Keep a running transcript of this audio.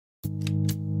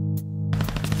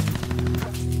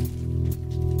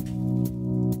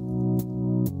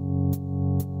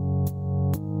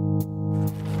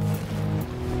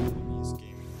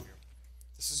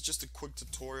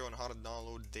how to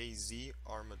download Dayz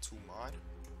Arma 2 mod,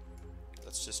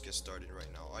 let's just get started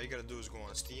right now. All you gotta do is go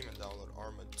on Steam and download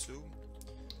Arma 2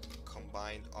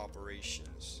 Combined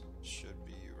Operations. Should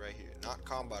be right here. Not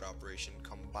combat operation,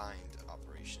 combined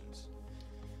operations.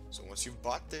 So once you've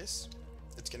bought this,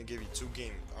 it's gonna give you two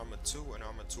games, Arma 2 and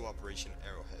Arma 2 Operation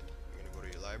Arrowhead. You're gonna go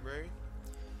to your library,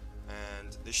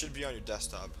 and they should be on your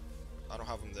desktop. I don't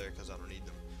have them there because I don't need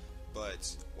them.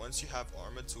 But once you have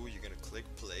Arma 2, you're gonna click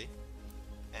play,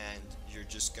 and you're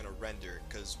just gonna render,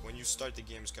 because when you start the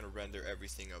game, it's gonna render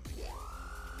everything of the game.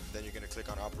 Then you're gonna click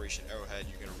on Operation Arrowhead,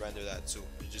 you're gonna render that too.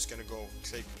 You're just gonna go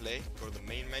click play, go to the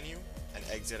main menu, and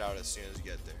exit out as soon as you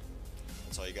get there.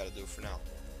 That's all you gotta do for now.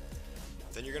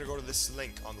 Then you're gonna go to this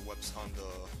link on the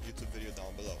YouTube video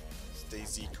down below. It's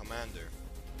Dayz Commander.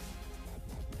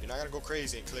 You're not gonna go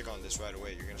crazy and click on this right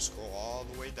away. You're gonna scroll all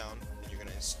the way down, and you're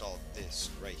gonna install this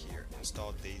right here.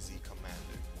 Install Dayz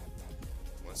Commander.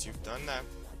 Once you've done that,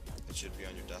 it should be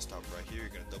on your desktop right here. You're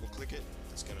gonna double click it.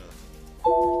 It's gonna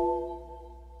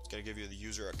give you the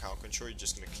user account control. You're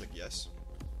just gonna click yes,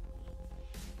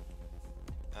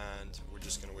 and we're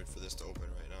just gonna wait for this to open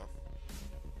right now.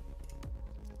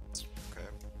 Okay,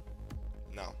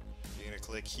 now you're gonna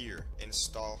click here,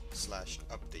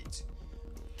 install/update.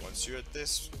 Once you're at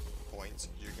this point,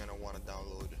 you're gonna want to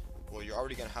download, well, you're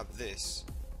already gonna have this,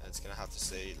 and it's gonna have to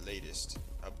say latest,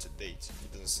 up to date. If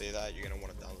it doesn't say that, you're gonna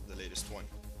want to download the latest one.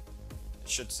 It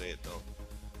should say it though.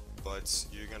 But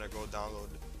you're gonna go download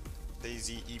Dayz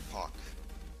Epoch.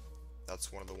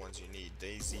 That's one of the ones you need.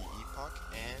 Dayz Epoch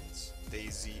and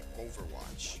Dayz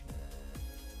Overwatch.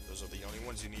 Those are the only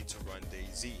ones you need to run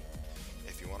Dayz.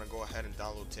 If you want to go ahead and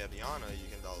download Tabiana, you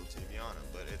can download Tabiana,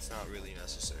 but it's not really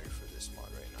necessary for this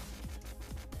mod right now.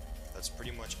 That's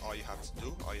pretty much all you have to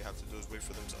do. All you have to do is wait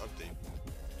for them to update,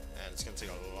 and it's gonna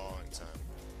take a long time.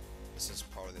 This is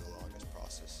probably the longest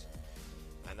process.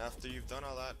 And after you've done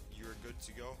all that, you're good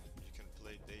to go. You can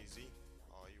play Dayz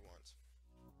all you want.